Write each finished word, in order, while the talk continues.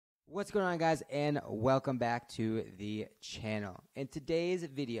What's going on, guys, and welcome back to the channel. In today's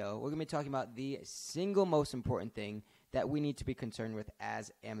video, we're going to be talking about the single most important thing that we need to be concerned with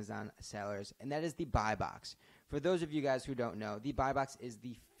as Amazon sellers, and that is the buy box. For those of you guys who don't know, the buy box is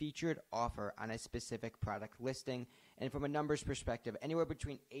the featured offer on a specific product listing, and from a numbers perspective, anywhere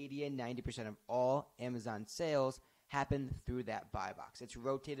between 80 and 90% of all Amazon sales happen through that buy box. It's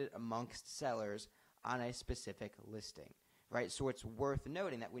rotated amongst sellers on a specific listing. Right, so it's worth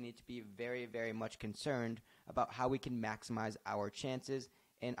noting that we need to be very, very much concerned about how we can maximize our chances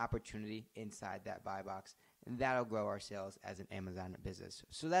and opportunity inside that buy box, and that'll grow our sales as an Amazon business.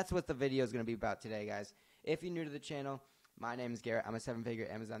 So that's what the video is going to be about today, guys. If you're new to the channel, my name is Garrett. I'm a 7-figure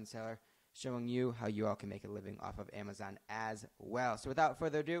Amazon seller, showing you how you all can make a living off of Amazon as well. So without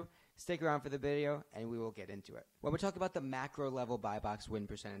further ado, stick around for the video and we will get into it. When we talk about the macro level buy box win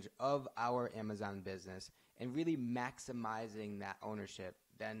percentage of our Amazon business and really maximizing that ownership,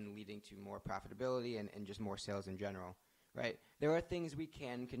 then leading to more profitability and just more sales in general, right? There are things we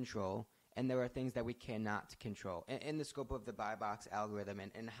can control and there are things that we cannot control in the scope of the buy box algorithm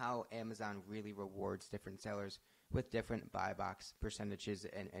and how Amazon really rewards different sellers with different buy box percentages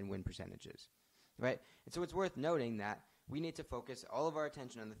and win percentages, right? And so it's worth noting that we need to focus all of our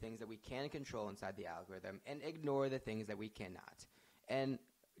attention on the things that we can control inside the algorithm and ignore the things that we cannot. And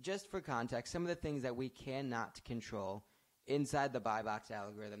just for context, some of the things that we cannot control inside the buy box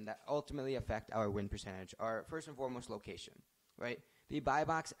algorithm that ultimately affect our win percentage are, first and foremost, location, right? The buy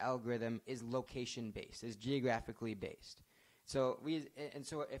box algorithm is location based, is geographically based. So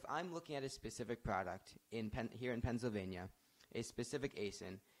if I'm looking at a specific product here in Pennsylvania, a specific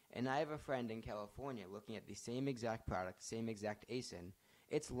ASIN, and I have a friend in California looking at the same exact product, same exact ASIN,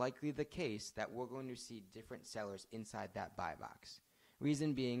 it's likely the case that we're going to see different sellers inside that buy box.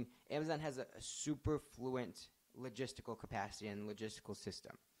 Reason being, Amazon has a super fluent logistical capacity and logistical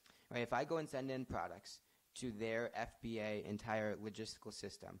system. Right? If I go and send in products to their FBA entire logistical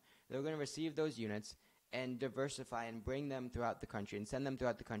system, they're going to receive those units and diversify and bring them throughout the country and send them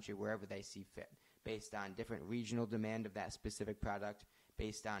throughout the country wherever they see fit, based on different regional demand of that specific product,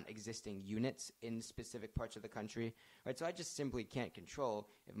 based on existing units in specific parts of the country. Right? So I just simply can't control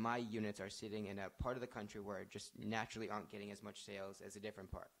if my units are sitting in a part of the country where just naturally aren't getting as much sales as a different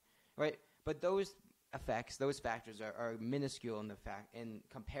part. Right? But those effects, those factors are minuscule in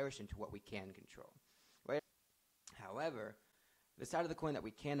comparison to what we can control. Right? However, the side of the coin that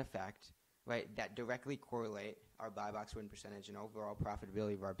we can affect, right, that directly correlate our buy box win percentage and overall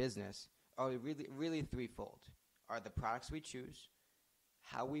profitability of our business are really threefold. Are the products we choose,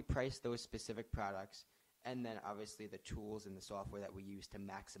 how we price those specific products, and then obviously the tools and the software that we use to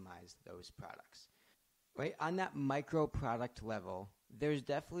maximize those products. Right? On that micro product level, there's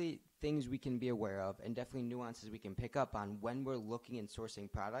definitely things we can be aware of and definitely nuances we can pick up on when we're looking and sourcing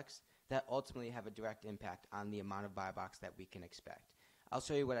products that ultimately have a direct impact on the amount of buy box that we can expect. I'll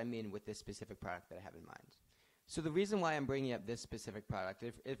show you what I mean with this specific product that I have in mind. So the reason why I'm bringing up this specific product,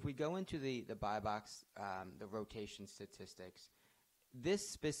 if we go into the buy box, the rotation statistics, this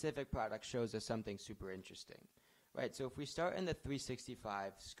specific product shows us something super interesting, right? So if we start in the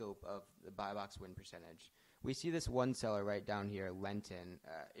 365 scope of the buy box win percentage, we see this one seller right down here, Lenton,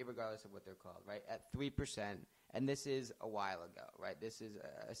 regardless of what they're called, right, at 3%, and this is a while ago, right? This is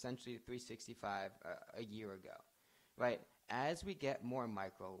essentially 365 a year ago, right? As we get more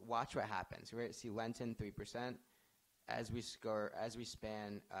micro, watch what happens. We're going to see Lenton 3%. As we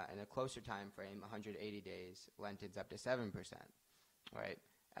span in a closer time frame, 180 days, Lenton's up to 7%. Right?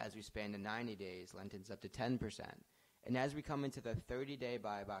 As we span to 90 days, Lenton's up to 10%. And as we come into the 30-day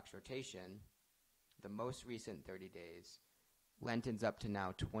buy box rotation, the most recent 30 days, Lenton's up to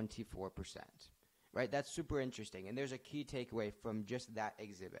now 24%. Right? That's super interesting. And there's a key takeaway from just that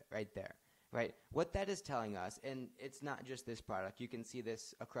exhibit right there. Right? What that is telling us, and it's not just this product, you can see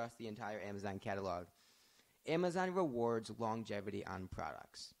this across the entire Amazon catalog. Amazon rewards longevity on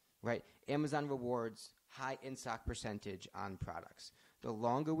products. Right? Amazon rewards high in-stock percentage on products. The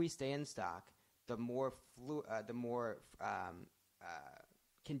longer we stay in stock, the more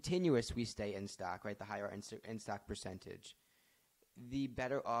continuous we stay in stock, right? The higher in-stock percentage, the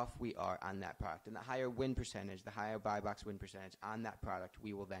better off we are on that product. And the higher win percentage, the higher buy box win percentage on that product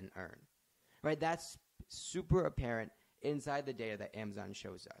we will then earn. Right? That's super apparent inside the data that Amazon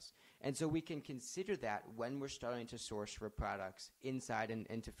shows us. And so we can consider that when we're starting to source for products inside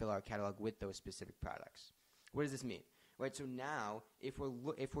and to fill our catalog with those specific products. What does this mean? Right, so now if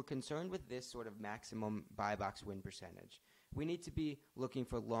we're concerned with this sort of maximum buy box win percentage, we need to be looking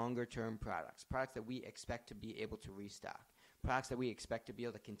for longer term products that we expect to be able to restock, products that we expect to be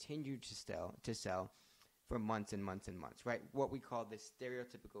able to continue to sell for months and months and months, right? What we call the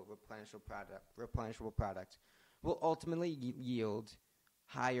stereotypical replenishable product will ultimately yield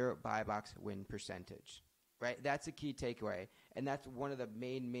higher buy box win percentage, right? That's a key takeaway, and that's one of the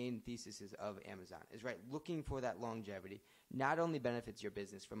main theses of Amazon is, right, looking for that longevity not only benefits your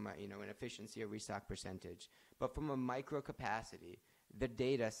business from an efficiency or restock percentage, but from a micro capacity, the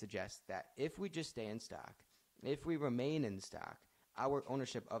data suggests that if we just stay in stock, if we remain in stock, our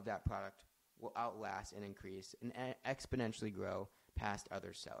ownership of that product will outlast and increase and exponentially grow past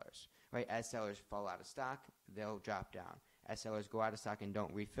other sellers, right? As sellers fall out of stock, they'll drop down. As sellers go out of stock and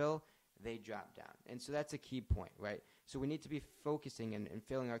don't refill, they drop down. And so that's a key point, right? So we need to be focusing and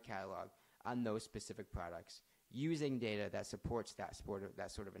filling our catalog on those specific products, using data that supports that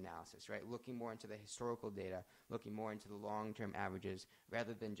sort of analysis, right? Looking more into the historical data, looking more into the long-term averages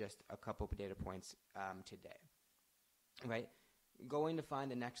rather than just a couple of data points today, right? Going to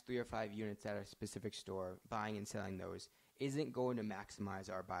find the next 3 or 5 units at a specific store, buying and selling those, isn't going to maximize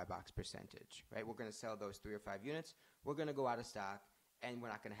our buy box percentage, right? We're going to sell those 3 or 5 units. We're going to go out of stock, and we're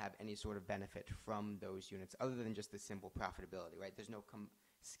not going to have any sort of benefit from those units other than just the simple profitability, right? There's no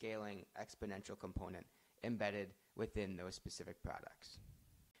scaling exponential component embedded within those specific products.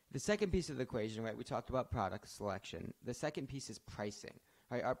 The second piece of the equation, right, we talked about product selection. The second piece is pricing,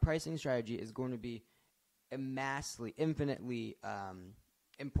 right? Our pricing strategy is going to be infinitely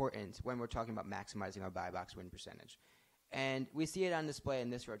important when we're talking about maximizing our buy box win percentage. And we see it on display in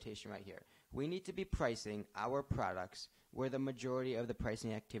this rotation right here. We need to be pricing our products where the majority of the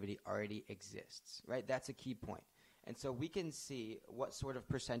pricing activity already exists, right? That's a key point. And so we can see what sort of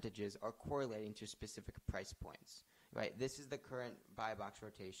percentages are correlating to specific price points, right? This is the current buy box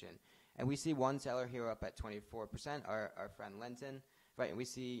rotation. And we see one seller here up at 24%, our friend Lenton, right? And we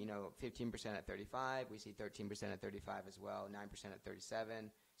see, 15% at 35. We see 13% at 35 as well, 9% at 37,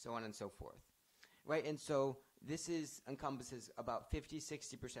 so on and so forth, right? And so this encompasses about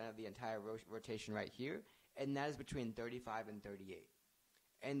 50-60% of the entire rotation right here, and that is between 35 and 38.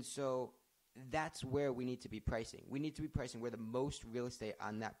 And so that's where we need to be pricing. We need to be pricing where the most real estate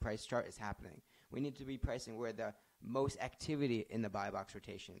on that price chart is happening. We need to be pricing where the most activity in the buy box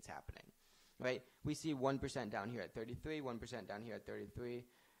rotation is happening, right? We see 1% down here at 33, 1% down here at 33.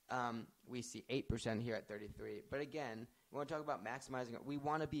 We see 8% here at 33. But again, we want to talk about maximizing it. We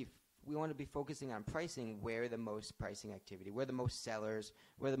want to be focusing on pricing where the most pricing activity, where the most sellers,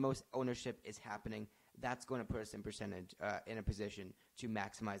 where the most ownership is happening. That's going to put us in a position to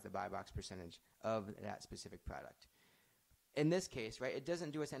maximize the buy box percentage of that specific product. In this case, right, it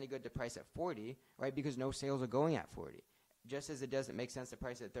doesn't do us any good to price at 40, right, because no sales are going at 40. Just as it doesn't make sense to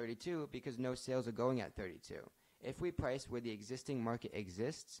price at 32 because no sales are going at 32. If we price where the existing market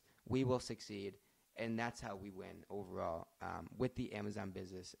exists, we will succeed, and that's how we win overall with the Amazon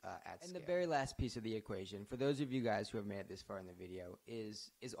business at scale. And the very last piece of the equation, for those of you guys who have made it this far in the video,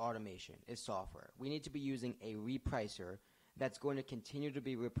 is automation, is software. We need to be using a repricer that's going to continue to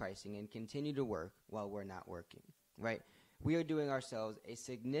be repricing and continue to work while we're not working, right? We are doing ourselves a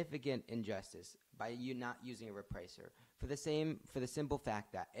significant injustice by not using a repricer for the simple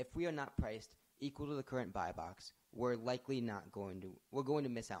fact that if we are not priced equal to the current buy box, we're going to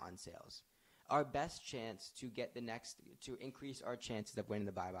miss out on sales. Our best chance to increase our chances of winning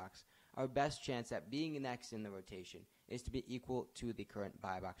the buy box, our best chance at being next in the rotation is to be equal to the current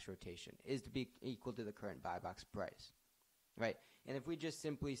buy box rotation, is to be equal to the current buy box price, right? And if we just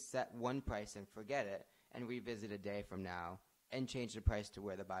simply set one price and forget it and revisit a day from now and change the price to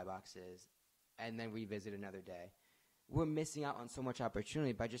where the buy box is and then revisit another day, we're missing out on so much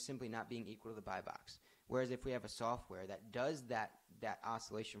opportunity by just simply not being equal to the buy box. Whereas if we have a software that does that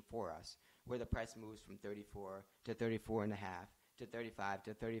oscillation for us, where the price moves from 34 to 34 and a half to 35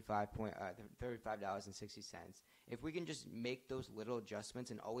 to $35.60, if we can just make those little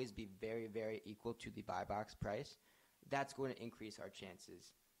adjustments and always be very, very equal to the buy box price, that's going to increase our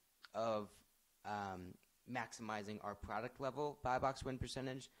chances of maximizing our product level buy box win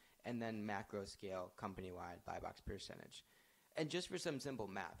percentage and then macro scale company-wide buy box percentage. And just for some simple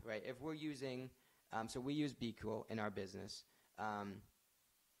math, right? If we're using, so we use BQool in our business, a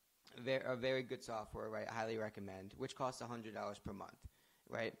very good software, right? I highly recommend, which costs $100 per month,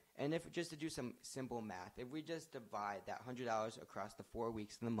 right? And if just to do some simple math, if we just divide that $100 across the 4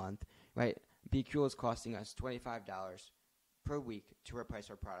 weeks in the month, right? BQool is costing us $25 per week to reprice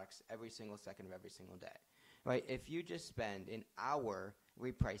our products every single second of every single day, right? If you just spend an hour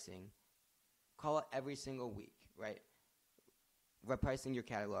repricing, call it every single week, right? Repricing your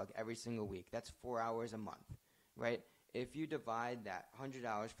catalog every single week, that's 4 hours a month, right? If you divide that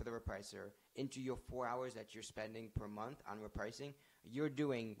 $100 for the repricer into your 4 hours that you're spending per month on repricing, you're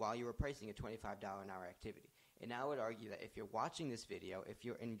doing while you were pricing a $25 an hour activity. And I would argue that if you're watching this video, if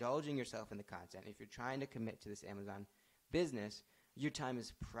you're indulging yourself in the content, if you're trying to commit to this Amazon business, your time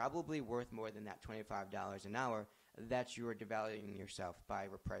is probably worth more than that $25 an hour that you are devaluing yourself by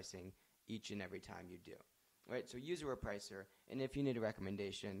repricing each and every time you do. All right, so use a repricer, and if you need a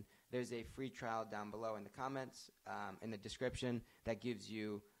recommendation, there's a free trial down below in the comments, in the description, that gives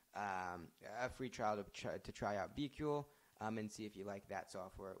you a free trial to try out VQL and see if you like that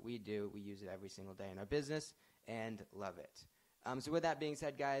software. We do. We use it every single day in our business and love it. So with that being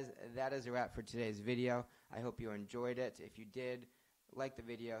said, guys, that is a wrap for today's video. I hope you enjoyed it. If you did, like the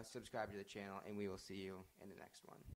video, subscribe to the channel, and we will see you in the next one.